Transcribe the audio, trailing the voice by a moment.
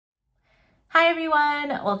Hi everyone,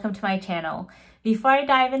 welcome to my channel. Before I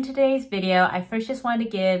dive into today's video, I first just want to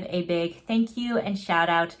give a big thank you and shout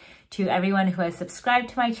out to everyone who has subscribed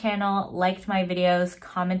to my channel, liked my videos,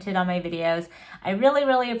 commented on my videos. I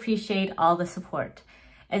really appreciate all the support.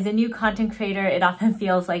 As a new content creator, it often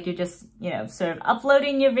feels like you're just, sort of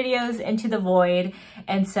uploading your videos into the void.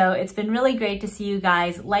 And so it's been really great to see you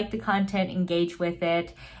guys like the content, engage with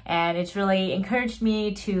it, and it's really encouraged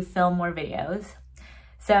me to film more videos.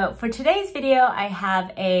 So for today's video, I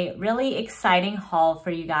have a really exciting haul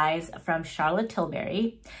for you guys from Charlotte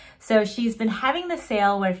Tilbury. So she's been having the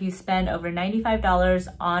sale where if you spend over $95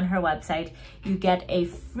 on her website, you get a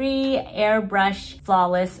free Airbrush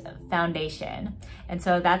Flawless foundation. And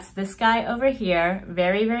so that's this guy over here,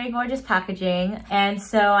 very gorgeous packaging. And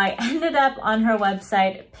so I ended up on her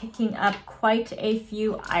website picking up quite a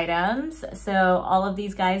few items. So all of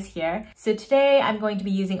these guys here. So today I'm going to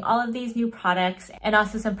be using all of these new products and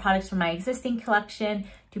also some products from my existing collection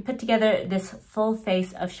to put together this full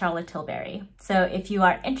face of Charlotte Tilbury. So if you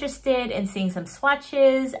are interested in seeing some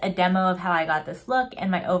swatches, a demo of how I got this look, and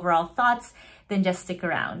my overall thoughts, then just stick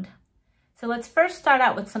around. So let's first start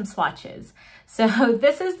out with some swatches. So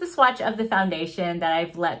this is the swatch of the foundation that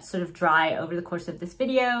I've let sort of dry over the course of this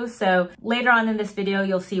video. So later on in this video,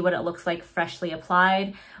 you'll see what it looks like freshly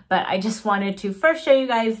applied. But I just wanted to first show you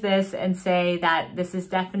guys this and say that this is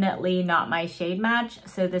definitely not my shade match.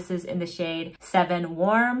 So this is in the shade 7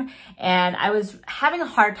 Warm. And I was having a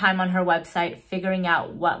hard time on her website figuring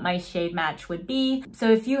out what my shade match would be. So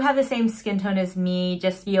if you have the same skin tone as me,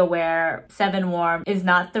 just be aware 7 Warm is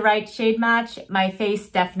not the right shade match. My face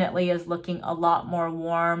definitely is looking a lot more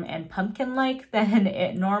warm and pumpkin-like than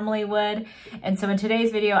it normally would. And so in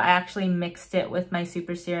today's video, I actually mixed it with my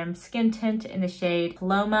Super Serum Skin Tint in the shade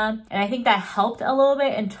Paloma. And I think that helped a little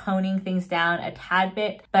bit in toning things down a tad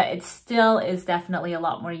bit, but it still is definitely a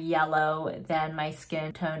lot more yellow than my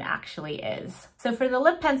skin tone actually is. So for the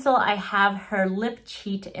lip pencil, I have her Lip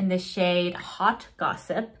Cheat in the shade Hot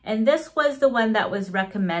Gossip. And this was the one that was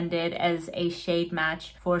recommended as a shade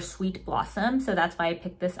match for Sweet Blossom. So that's why I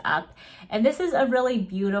picked this up. And this is a really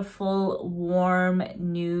beautiful, warm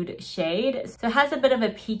nude shade. So it has a bit of a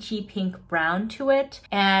peachy pink brown to it.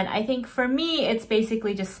 And I think for me, it's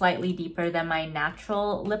basically just slightly deeper than my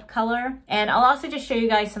natural lip color. And I'll also just show you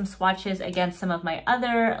guys some swatches against some of my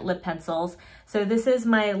other lip pencils. So this is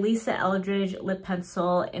my Lisa Eldridge lip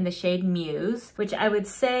pencil in the shade Muse, which I would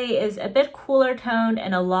say is a bit cooler toned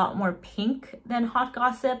and a lot more pink than Hot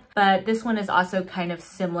Gossip, but this one is also kind of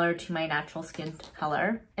similar to my natural skin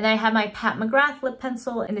color. And I have my Pat McGrath lip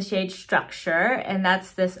pencil in the shade Structure, and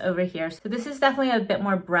that's this over here. So this is definitely a bit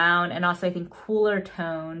more brown and also I think cooler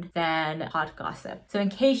toned than Hot Gossip. So in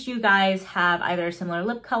case you guys have either a similar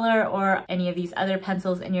lip color or any of these other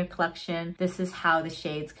pencils in your collection, this is how the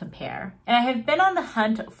shades compare. And I have been on the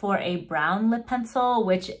hunt for a brown lip pencil,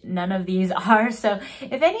 which none of these are. So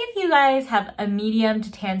if any of you guys have a medium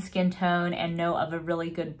to tan skin tone and know of a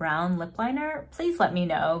really good brown lip liner, please let me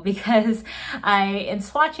know, because in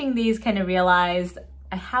swatching these, kind of realized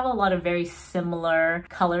I have a lot of very similar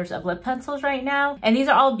colors of lip pencils right now, and these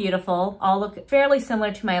are all beautiful, all look fairly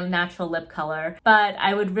similar to my natural lip color, but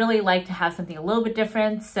I would really like to have something a little bit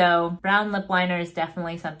different, so brown lip liner is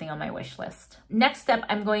definitely something on my wish list. Next up,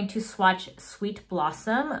 I'm going to swatch Sweet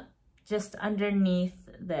Blossom just underneath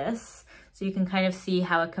this, so you can kind of see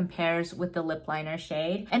how it compares with the lip liner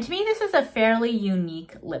shade. And to me, this is a fairly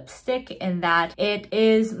unique lipstick in that it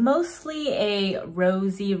is mostly a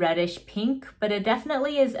rosy reddish pink, but it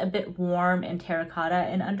definitely is a bit warm and terracotta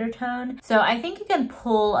in undertone. So I think you can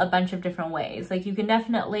pull a bunch of different ways. Like you can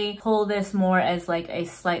definitely pull this more as like a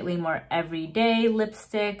slightly more everyday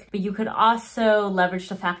lipstick, but you could also leverage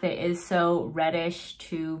the fact that it is so reddish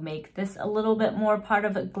to make this a little bit more part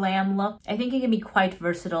of a glam look. I think it can be quite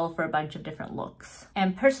versatile for a bunch of different looks.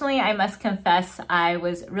 And personally, I must confess, I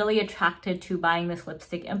was really attracted to buying this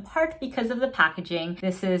lipstick in part because of the packaging.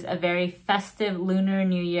 This is a very festive Lunar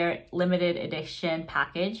New Year limited edition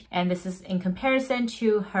package. And this is in comparison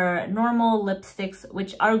to her normal lipsticks,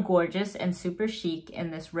 which are gorgeous and super chic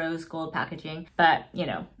in this rose gold packaging. But,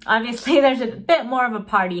 obviously there's a bit more of a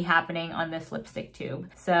party happening on this lipstick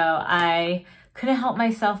tube. So I couldn't help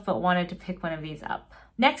myself but wanted to pick one of these up.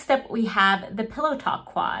 Next up, we have the Pillow Talk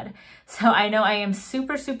Quad. So I know I am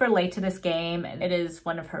super late to this game. It is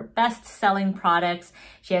one of her best-selling products.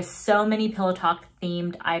 She has so many Pillow Talk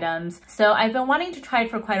themed items. So I've been wanting to try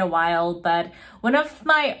it for quite a while, but one of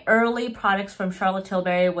my early products from Charlotte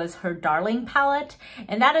Tilbury was her Darling palette.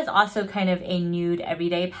 And that is also kind of a nude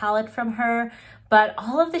everyday palette from her. but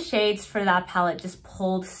all of the shades for that palette just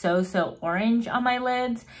pulled so orange on my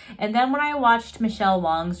lids. And then when I watched Michelle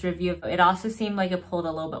Wong's review, it also seemed like it pulled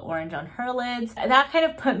a little bit orange on her lids. That kind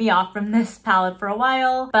of put me off from this palette for a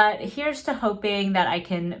while, but here's to hoping that I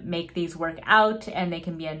can make these work out and they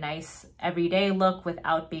can be a nice everyday look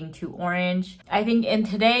without being too orange. I think in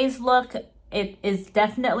today's look, it is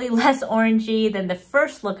definitely less orangey than the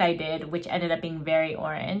first look I did, which ended up being very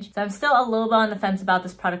orange. So I'm still a little bit on the fence about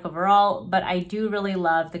this product overall, but I do really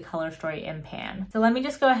love the color story in pan. So let me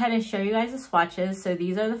just go ahead and show you guys the swatches. So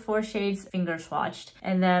these are the 4 shades finger swatched.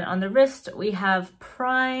 And then on the wrist, we have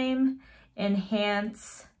Prime,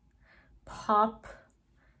 Enhance, Pop,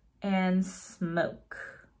 and Smoke.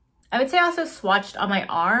 I would say also swatched on my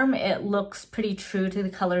arm, it looks pretty true to the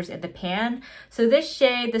colors in the pan. So this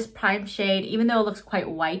shade, this Prime shade, even though it looks quite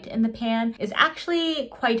white in the pan, is actually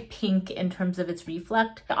quite pink in terms of its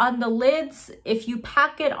reflect. On the lids, if you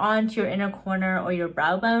pack it onto your inner corner or your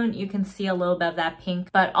brow bone, you can see a little bit of that pink,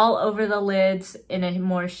 but all over the lids in a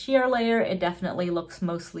more sheer layer, it definitely looks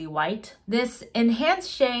mostly white. This Enhanced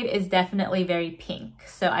shade is definitely very pink.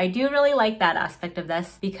 So I do really like that aspect of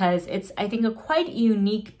this because it's, I think, a quite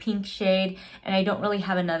unique pink shade, and I don't really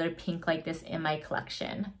have another pink like this in my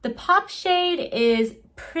collection. The Pop shade is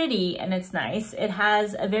pretty and it's nice. It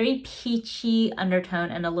has a very peachy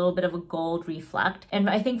undertone and a little bit of a gold reflect. And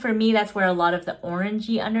I think for me, that's where a lot of the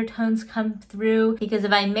orangey undertones come through, because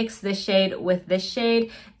if I mix this shade with this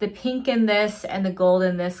shade, the pink in this and the gold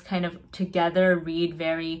in this kind of together read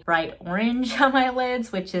very bright orange on my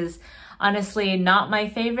lids, which is honestly not my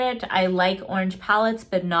favorite. I like orange palettes,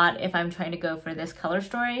 but not if I'm trying to go for this color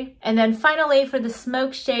story. And then finally for the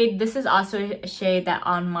Smoke shade, this is also a shade that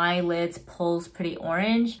on my lids pulls pretty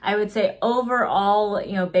orange. I would say overall,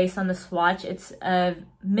 you know, based on the swatch, it's a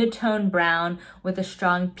mid-tone brown with a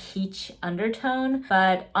strong peach undertone,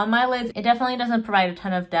 but on my lids, it definitely doesn't provide a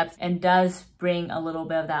ton of depth and does bring a little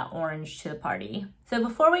bit of that orange to the party. So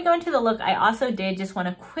before we go into the look, I also did just want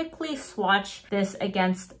to quickly swatch this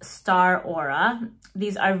against Star Aura.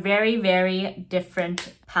 These are very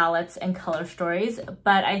different palettes and color stories,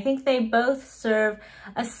 but I think they both serve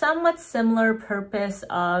a somewhat similar purpose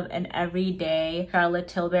of an everyday Charlotte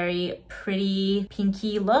Tilbury pretty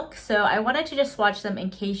pinky look. So I wanted to just swatch them in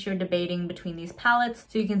case you're debating between these palettes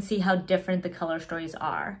so you can see how different the color stories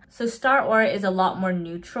are. So Star Aura is a lot more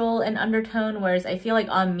neutral in undertone, whereas I feel like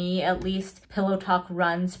on me at least, Pillow Talk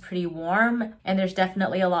runs pretty warm, and there's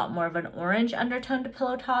definitely a lot more of an orange undertone to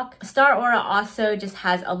Pillow Talk. Star Aura also just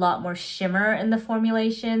has a lot more shimmer in the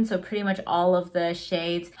formulation, so pretty much all of the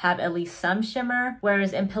shades have at least some shimmer,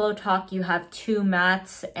 whereas in Pillow Talk you have 2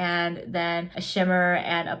 mattes and then a shimmer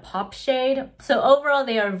and a pop shade. So overall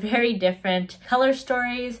they are very different color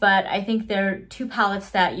stories, but I think they're 2 palettes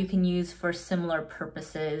that you can use for similar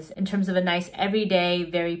purposes in terms of a nice everyday,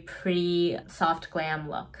 very pretty, soft glam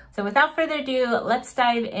look. So without further ado, let's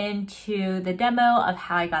dive into the demo of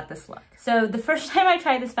how I got this look. So the first time I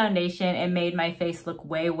tried this foundation, it made my face look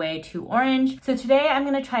way too orange. So today I'm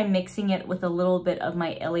gonna try mixing it with a little bit of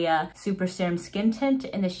my Ilia Super Serum Skin Tint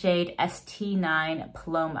in the shade ST9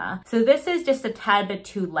 Paloma. So this is just a tad bit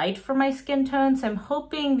too light for my skin tone, so I'm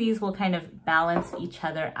hoping these will kind of balance each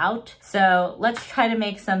other out. So let's try to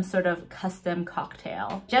make some sort of custom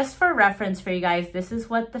cocktail. Just for reference for you guys, this is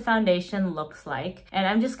what the foundation looks like. And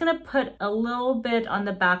I'm just gonna put a little bit on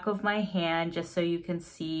the back of my hand just so you can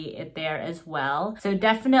see it there as well. So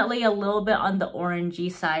definitely a little bit on the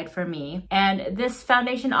orangey side for me. And this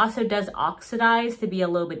foundation also does oxidize to be a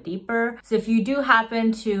little bit deeper. So if you do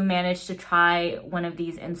happen to manage to try one of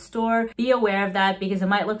these in store, be aware of that because it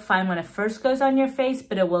might look fine when it first goes on your face,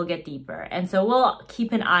 but it will get deeper. And so we'll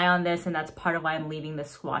keep an eye on this, and that's part of why I'm leaving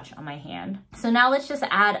this swatch on my hand. So now let's just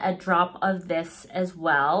add a drop of this as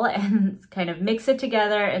well and kind of mix it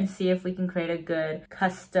together and see if we can create a good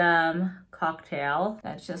custom cocktail.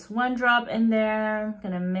 That's just 1 drop in there. I'm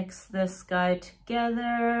gonna mix this guy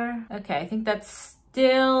together. Okay, I think that's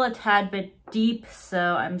still a tad bit deep,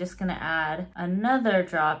 so I'm just gonna add another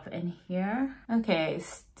drop in here. Okay,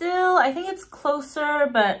 still, I think it's closer,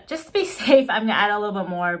 but just to be safe, I'm gonna add a little bit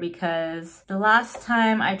more because the last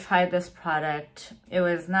time I tried this product, it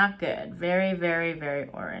was not good. Very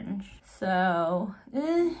orange. So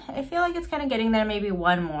I feel like it's kind of getting there, maybe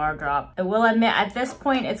 1 more drop. I will admit at this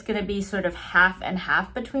point, it's gonna be sort of half and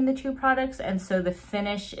half between the 2 products. And so the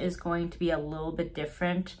finish is going to be a little bit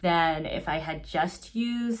different than if I had just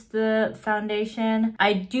used the foundation.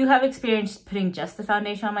 I do have experience putting just the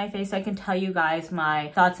foundation on my face, so I can tell you guys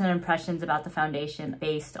my thoughts and impressions about the foundation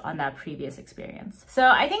based on that previous experience. So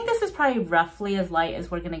I think this is probably roughly as light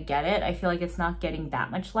as we're gonna get it. I feel like it's not getting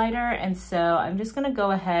that much lighter. And so I'm just gonna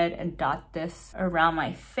go ahead and dot dot this around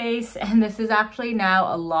my face. And this is actually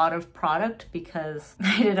now a lot of product because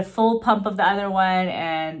I did a full pump of the other one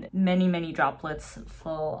and many droplets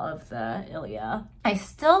full of the Ilia. I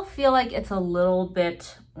still feel like it's a little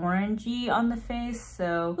bit orangey on the face,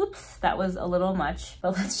 so oops, that was a little much.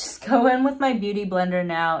 But let's just go in with my beauty blender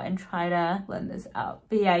now and try to blend this out.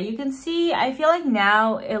 But yeah, you can see I feel like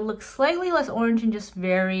now it looks slightly less orange and just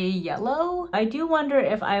very yellow. I do wonder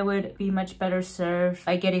if I would be much better served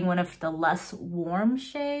by getting one of the less warm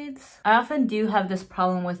shades. I often do have this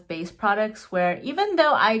problem with base products where even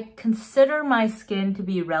though I consider my skin to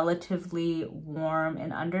be relatively warm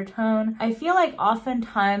in undertone, I feel like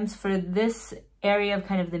oftentimes for this area of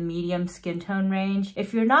kind of the medium skin tone range,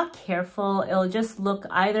 if you're not careful, it'll just look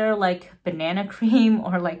either like banana cream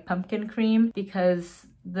or like pumpkin cream because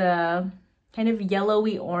the kind of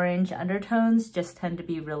yellowy orange undertones just tend to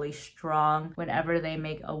be really strong whenever they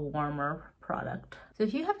make a warmer product. So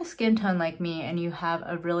if you have a skin tone like me and you have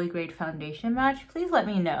a really great foundation match, please let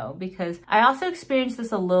me know, because I also experienced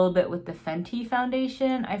this a little bit with the Fenty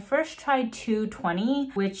foundation. I first tried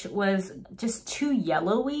 220, which was just too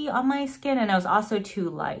yellowy on my skin, and it was also too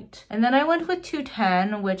light. And then I went with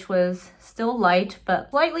 210, which was still light, but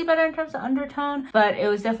slightly better in terms of undertone, but it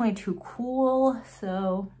was definitely too cool,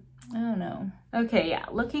 so I don't know. Okay, yeah,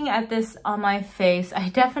 looking at this on my face, I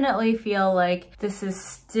definitely feel like this is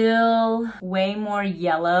still way more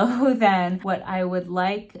yellow than what I would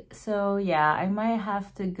like. So yeah, I might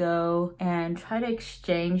have to go and try to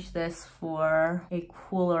exchange this for a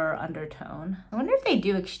cooler undertone. I wonder if they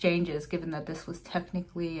do exchanges, given that this was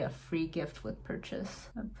technically a free gift with purchase.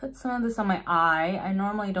 I put some of this on my eye. I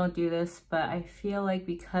normally don't do this, but I feel like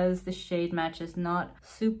because the shade match is not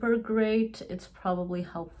super great, it's probably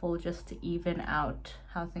helpful just to even out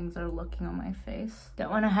how things are looking on my face.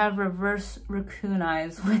 Don't want to have reverse raccoon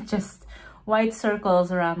eyes with just white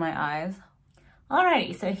circles around my eyes.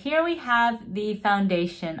 Alrighty, so here we have the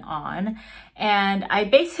foundation on, and I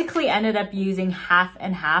basically ended up using half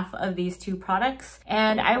and half of these two products,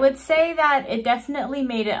 and I would say that it definitely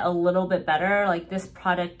made it a little bit better. Like, this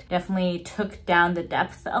product definitely took down the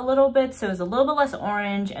depth a little bit, so it was a little bit less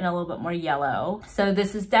orange and a little bit more yellow. So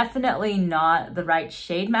this is definitely not the right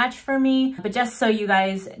shade match for me, but just so you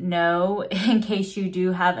guys know, in case you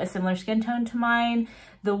do have a similar skin tone to mine,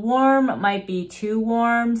 the warm might be too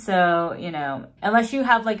warm, so, you know, unless you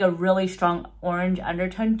have like a really strong orange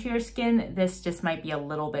undertone to your skin, this just might be a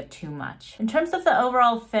little bit too much. In terms of the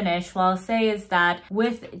overall finish, what I'll say is that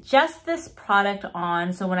with just this product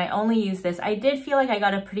on, so when I only use this, I did feel like I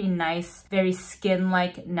got a pretty nice, very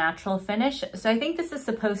skin-like natural finish. So I think this is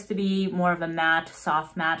supposed to be more of a matte,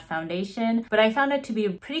 soft matte foundation, but I found it to be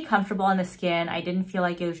pretty comfortable on the skin. I didn't feel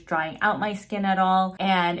like it was drying out my skin at all,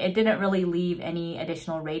 and it didn't really leave any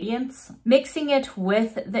additional radiance. Mixing it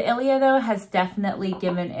with the Ilia though has definitely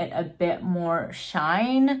given it a bit more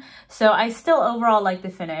shine. So I still overall like the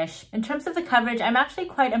finish. In terms of the coverage, I'm actually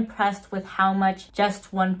quite impressed with how much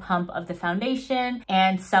just one pump of the foundation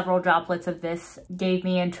and several droplets of this gave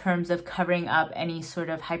me in terms of covering up any sort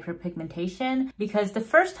of hyperpigmentation, because the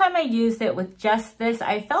first time I used it with just this,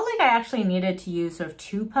 I felt like I actually needed to use sort of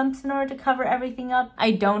 2 pumps in order to cover everything up.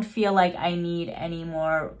 I don't feel like I need any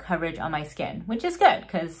more coverage on my skin, which is good,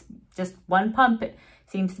 because just one pump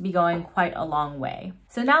seems to be going quite a long way.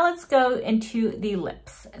 So now let's go into the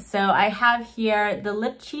lips. So I have here the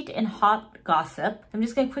lip cheat in Hot Gossip. I'm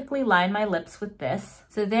just gonna quickly line my lips with this.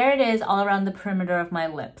 So there it is all around the perimeter of my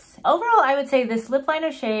lips. Overall, I would say this lip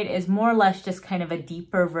liner shade is more or less just kind of a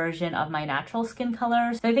deeper version of my natural skin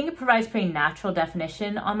color. So I think it provides pretty natural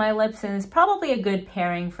definition on my lips and is probably a good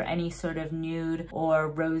pairing for any sort of nude or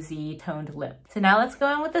rosy toned lip. So now let's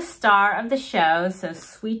go in with the star of the show. So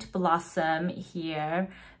Sweet Blossom here.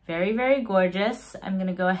 Very gorgeous. I'm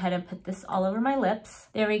gonna go ahead and put this all over my lips.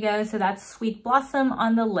 There we go. So that's Sweet Blossom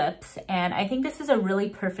on the lips. And I think this is a really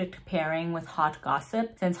perfect pairing with Hot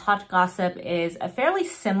Gossip, since Hot Gossip is a fairly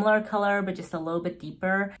similar color, but just a little bit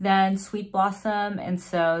deeper than Sweet Blossom. And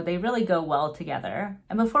so they really go well together.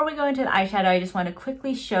 And before we go into the eyeshadow, I just want to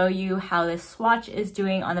quickly show you how this swatch is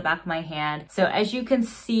doing on the back of my hand. So as you can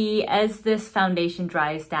see, as this foundation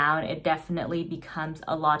dries down, it definitely becomes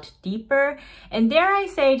a lot deeper. And dare I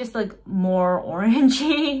say, just like more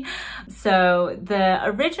orangey. So the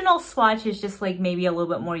original swatch is just like maybe a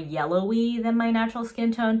little bit more yellowy than my natural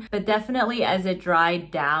skin tone, but definitely as it dried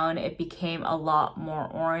down, it became a lot more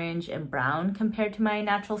orange and brown compared to my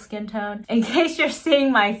natural skin tone. In case you're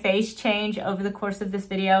seeing my face change over the course of this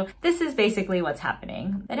video, this is basically what's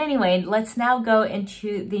happening. But anyway, let's now go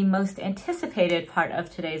into the most anticipated part of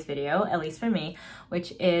today's video, at least for me,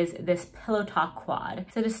 which is this Pillow Talk quad.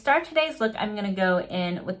 So to start today's look, I'm gonna go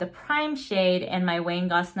in in with the prime shade and my Wayne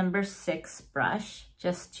Goss number 6 brush,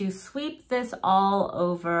 just to sweep this all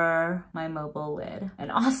over my mobile lid.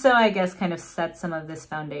 And also, I guess, kind of set some of this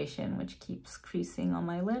foundation, which keeps creasing on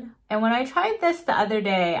my lid. And when I tried this the other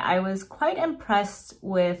day, I was quite impressed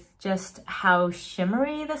with just how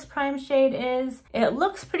shimmery this prime shade is. It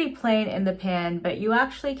looks pretty plain in the pan, but you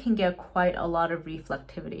actually can get quite a lot of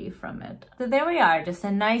reflectivity from it. So there we are, just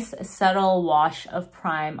a nice subtle wash of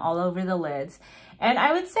prime all over the lids. And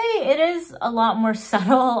I would say it is a lot more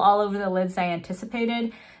subtle all over the lids than I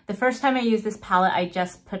anticipated. The first time I used this palette, I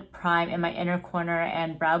just put prime in my inner corner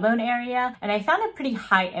and brow bone area, and I found a pretty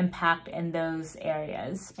high impact in those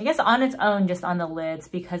areas. I guess on its own, just on the lids,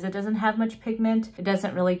 because it doesn't have much pigment, it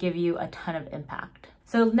doesn't really give you a ton of impact.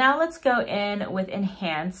 So now let's go in with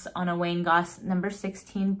Enhance on a Wayne Goss number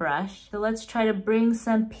 16 brush. So let's try to bring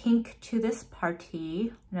some pink to this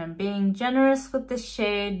party. And I'm being generous with this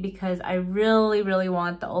shade because I really, really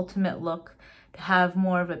want the ultimate look to have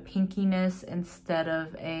more of a pinkiness instead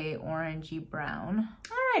of a orangey brown.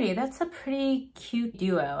 Alrighty, that's a pretty cute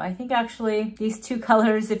duo. I think actually these two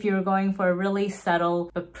colors, if you were going for a really subtle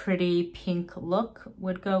but pretty pink look,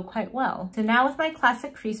 would go quite well. So now with my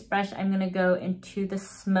classic crease brush, I'm gonna go into the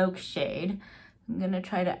Smoke shade. I'm gonna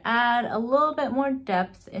try to add a little bit more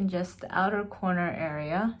depth in just the outer corner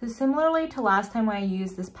area. So similarly to last time when I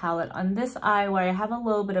used this palette, on this eye where I have a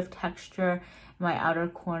little bit of texture my outer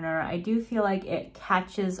corner, I do feel like it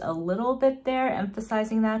catches a little bit there,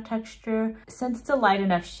 emphasizing that texture. Since it's a light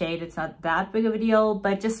enough shade, it's not that big of a deal,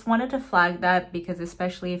 but just wanted to flag that because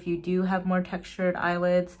especially if you do have more textured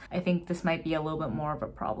eyelids, I think this might be a little bit more of a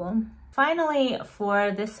problem. Finally, for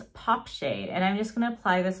this Pop shade, and I'm just gonna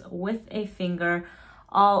apply this with a finger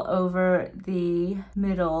all over the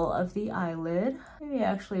middle of the eyelid. Maybe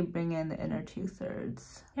actually bring in the inner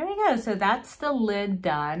 2/3. There we go, so that's the lid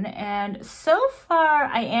done. And so far,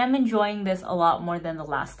 I am enjoying this a lot more than the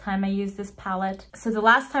last time I used this palette. So the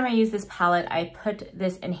last time I used this palette, I put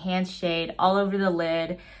this Enhanced shade all over the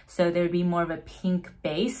lid, so there'd be more of a pink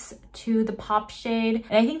base to the Pop shade.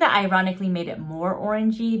 And I think that ironically made it more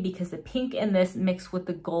orangey because the pink in this mixed with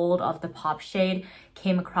the gold of the Pop shade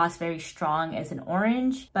came across very strong as an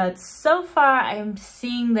orange. But so far, I'm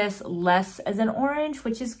seeing this less as an orange,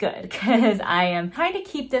 which is good because I am trying to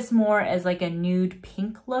keep this more as like a nude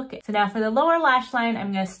pink look. So now for the lower lash line,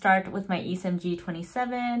 I'm gonna start with my ESMG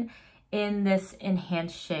 27 in this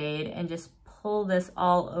Enhanced shade and just pull this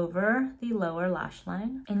all over the lower lash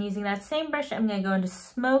line. And using that same brush, I'm gonna go into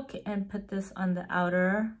Smoke and put this on the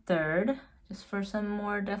outer third, just for some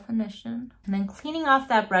more definition. And then cleaning off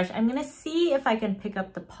that brush, I'm gonna see if I can pick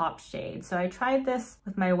up the Pop shade. So I tried this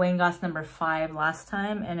with my Wayne Goss number 5 last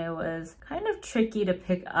time, and it was kind of tricky to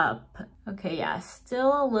pick up. Okay, yeah,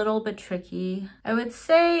 still a little bit tricky. I would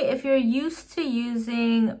say if you're used to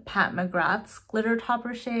using Pat McGrath's glitter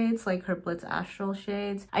topper shades, like her Blitz Astral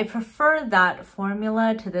shades, I prefer that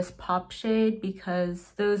formula to this Pop shade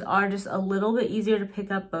because those are just a little bit easier to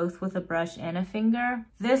pick up both with a brush and a finger.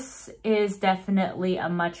 This is definitely a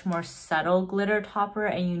much more subtle glitter topper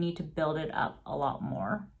and you need to build it up a lot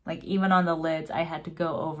more. Like even on the lids, I had to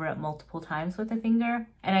go over it multiple times with a finger.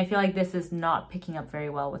 And I feel like this is not picking up very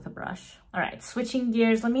well with a brush. All right, switching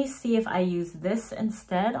gears, let me see if I use this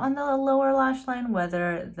instead on the lower lash line,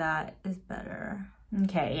 whether that is better.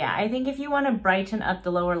 Okay, yeah, I think if you want to brighten up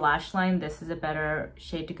the lower lash line, this is a better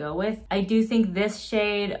shade to go with. I do think this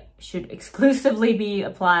shade should exclusively be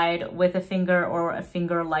applied with a finger or a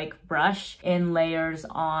finger-like brush in layers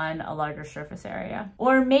on a larger surface area.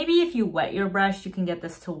 Or maybe if you wet your brush, you can get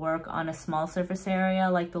this to work on a small surface area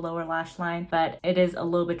like the lower lash line, but it is a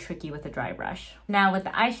little bit tricky with a dry brush. Now with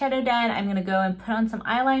the eyeshadow done, I'm gonna go and put on some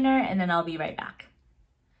eyeliner and then I'll be right back.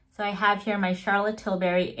 So I have here my Charlotte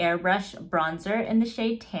Tilbury Airbrush bronzer in the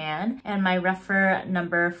shade Tan and my Rephr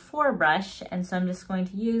number 4 brush. And so I'm just going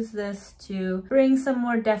to use this to bring some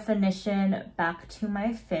more definition back to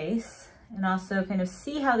my face and also kind of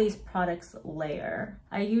see how these products layer.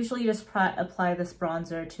 I usually just apply this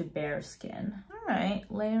bronzer to bare skin. All right,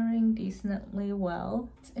 layering decently well.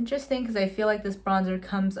 It's interesting because I feel like this bronzer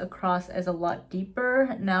comes across as a lot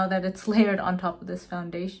deeper now that it's layered on top of this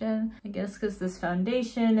foundation. I guess because this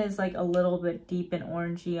foundation is like a little bit deep and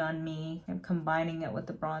orangey on me, and combining it with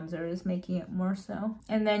the bronzer is making it more so.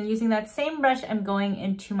 And then using that same brush, I'm going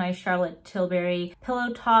into my Charlotte Tilbury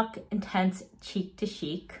Pillow Talk Intense Cheek to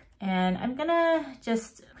Chic. And I'm gonna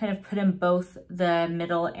just kind of put in both the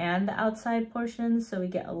middle and the outside portions so we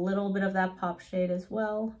get a little bit of that Pop shade as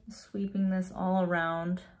well. Sweeping this all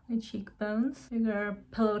around my cheekbones. Figure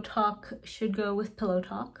Pillow Talk should go with Pillow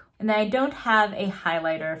Talk. And then I don't have a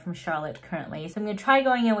highlighter from Charlotte currently, so I'm gonna try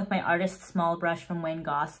going in with my Artist Small Brush from Wayne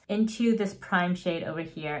Goss into this prime shade over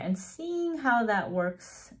here and seeing how that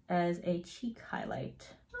works as a cheek highlight.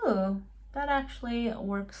 Ooh, that actually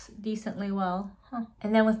works decently well.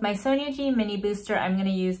 And then with my Sonia G Mini Booster, I'm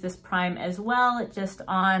gonna use this prime as well, just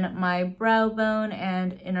on my brow bone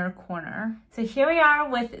and inner corner. So here we are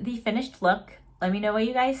with the finished look. Let me know what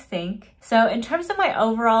you guys think. So in terms of my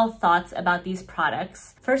overall thoughts about these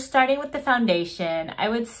products, first starting with the foundation, I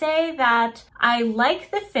would say that I like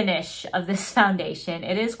the finish of this foundation.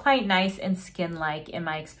 It is quite nice and skin-like in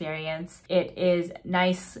my experience. It is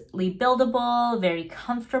nicely buildable, very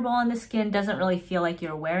comfortable on the skin, doesn't really feel like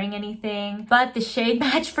you're wearing anything. But the shade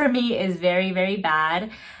match for me is very, very bad.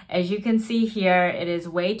 As you can see here, it is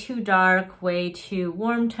way too dark, way too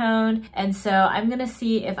warm toned. And so I'm gonna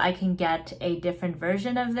see if I can get a different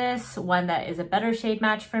version of this, one that is a better shade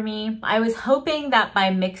match for me. I was hoping that by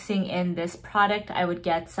mixing in this product, I would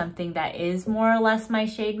get something that is more or less my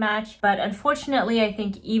shade match. But unfortunately, I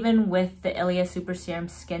think even with the Ilia Super Serum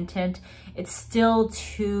Skin Tint, it's still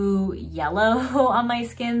too yellow on my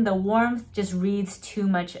skin. The warmth just reads too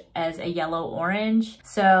much as a yellow orange.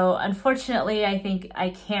 So unfortunately, I think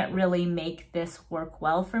I can't really make this work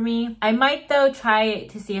well for me. I might though try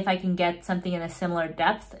to see if I can get something in a similar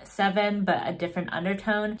depth, 7, but a different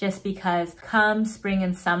undertone, just because come spring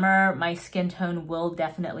and summer, my skin tone will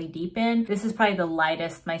definitely deepen. This is probably the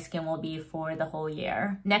lightest my skin will be for the whole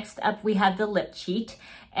year. Next up, we have the Lip Cheat.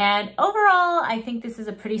 And overall, I think this is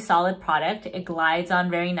a pretty solid product. It glides on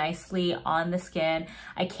very nicely on the skin.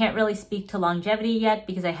 I can't really speak to longevity yet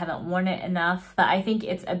because I haven't worn it enough, but I think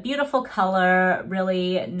it's a beautiful color,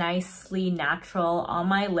 really nicely natural on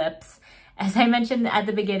my lips. As I mentioned at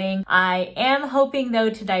the beginning, I am hoping though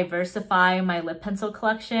to diversify my lip pencil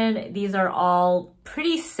collection. These are all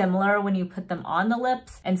pretty similar when you put them on the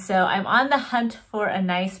lips. And so I'm on the hunt for a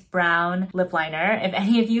nice brown lip liner. If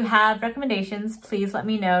any of you have recommendations, please let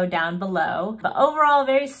me know down below. But overall,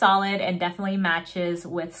 very solid and definitely matches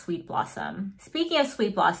with Sweet Blossom. Speaking of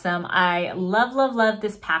Sweet Blossom, I love, love, love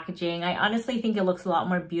this packaging. I honestly think it looks a lot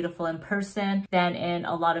more beautiful in person than in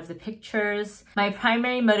a lot of the pictures. My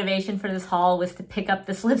primary motivation for this haul was to pick up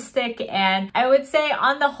this lipstick, and I would say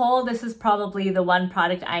on the whole, this is probably the one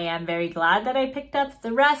product I am very glad that I picked up.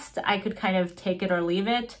 The rest, I could kind of take it or leave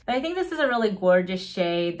it. But I think this is a really gorgeous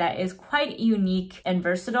shade that is quite unique and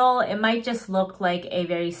versatile. It might just look like a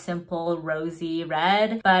very simple rosy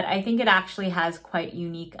red, but I think it actually has quite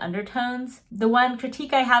unique undertones. The one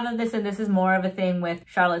critique I have of this, and this is more of a thing with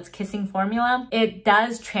Charlotte's kissing formula, it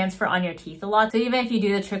does transfer on your teeth a lot. So even if you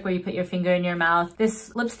do the trick where you put your finger in your mouth,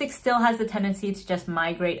 this lipstick still has the tendency to just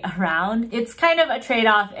migrate around. It's kind of a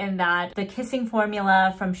trade-off in that the kissing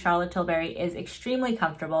formula from Charlotte Tilbury is extremely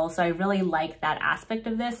comfortable, so I really like that aspect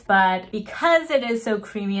of this, but because it is so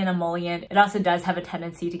creamy and emollient, it also does have a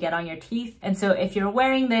tendency to get on your teeth. And so if you're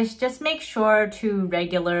wearing this, just make sure to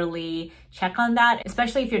regularly check on that,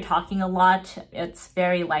 especially if you're talking a lot. It's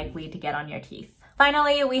very likely to get on your teeth.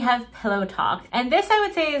 Finally, we have Pillow Talk. And this, I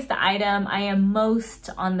would say, is the item I am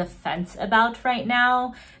most on the fence about right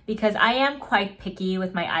now because I am quite picky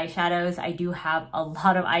with my eyeshadows. I do have a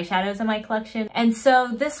lot of eyeshadows in my collection. And so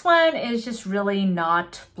this one is just really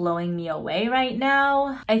not blowing me away right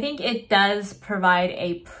now. I think it does provide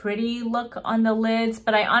a pretty look on the lids,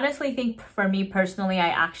 but I honestly think for me personally, I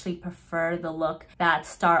actually prefer the look that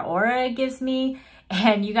Star Aura gives me.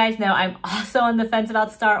 And you guys know I'm also on the fence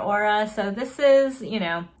about Star Aura, so this is, you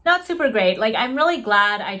know, not super great. Like, I'm really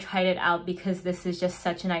glad I tried it out because this is just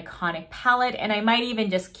such an iconic palette, and I might even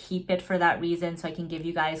just keep it for that reason so I can give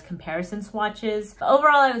you guys comparison swatches. But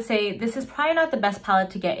overall, I would say this is probably not the best palette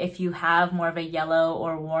to get if you have more of a yellow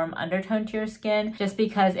or warm undertone to your skin, just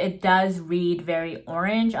because it does read very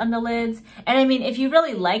orange on the lids. And I mean, if you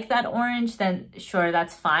really like that orange, then sure,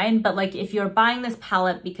 that's fine. But like, if you're buying this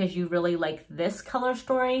palette because you really like this color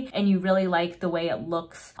story and you really like the way it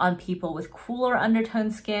looks on people with cooler undertone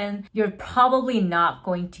skin, you're probably not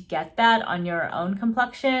going to get that on your own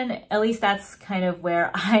complexion. At least that's kind of where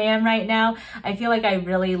I am right now. I feel like I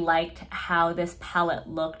really liked how this palette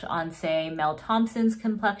looked on, say, Mel Thompson's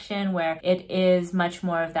complexion, where it is much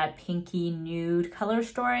more of that pinky nude color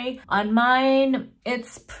story. On mine,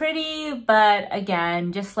 it's pretty, but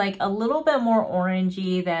again, just like a little bit more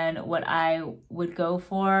orangey than what I would go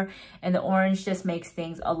for. And the orange just makes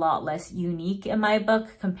things a lot less unique in my book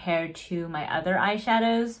compared to my other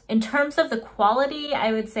eyeshadows. In terms of the quality,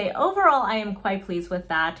 I would say overall I am quite pleased with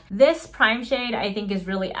that. This prime shade I think is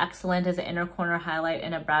really excellent as an inner corner highlight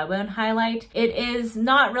and a brow bone highlight. It is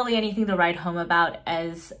not really anything to write home about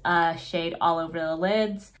as a shade all over the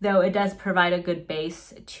lids, though it does provide a good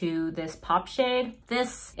base to this pop shade.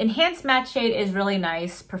 This enhanced matte shade is really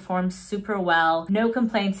nice, performs super well, no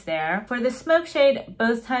complaints there. For the smoke shade,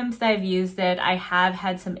 both times that I've used it, I have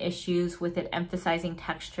had some issues with it emphasizing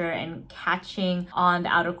texture and catching on the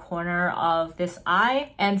outer corner of this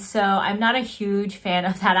eye. And so I'm not a huge fan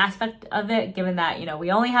of that aspect of it, given that, you know,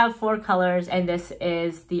 we only have 4 colors and this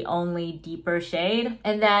is the only deeper shade.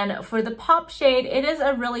 And then for the pop shade, it is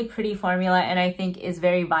a really pretty formula and I think is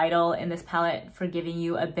very vital in this palette for giving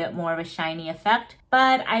you a bit more of a shiny effect.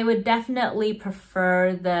 But I would definitely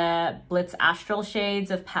prefer the Blitz Astral shades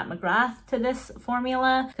of Pat McGrath to this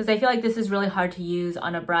formula, because I feel like this is really hard to use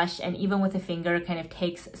on a brush and even with a finger kind of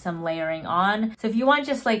takes some layering on. So if you want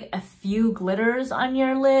just like a few glitters on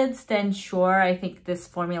your lids, then sure, I think this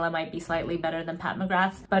formula might be slightly better than Pat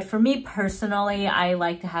McGrath's. But for me personally, I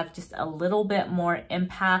like to have just a little bit more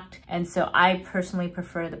impact, and so I personally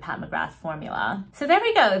prefer the Pat McGrath formula. So there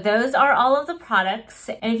we go. Those are all of the products.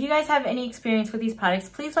 And if you guys have any experience with these products,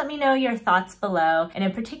 please let me know your thoughts below. And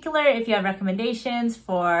in particular, if you have recommendations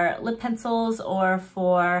for lip pencils or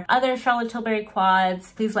for other Charlotte Tilbury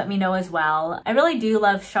quads, please let me know as well. I really do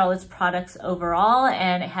love Charlotte's products overall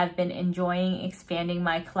and have been enjoying expanding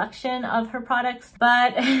my collection of her products.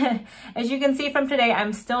 But as you can see from today,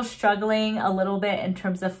 I'm still struggling a little bit in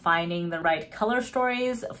terms of finding the right color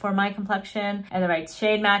stories for my complexion and the right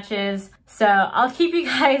shade matches. So I'll keep you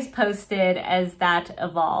guys posted as that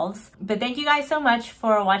evolves. But thank you guys so much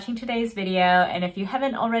for watching today's video. And if you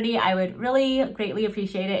haven't already, I would really greatly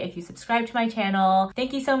appreciate it if you subscribe to my channel.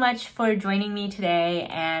 Thank you so much for joining me today,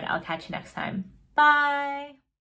 and I'll catch you next time. Bye!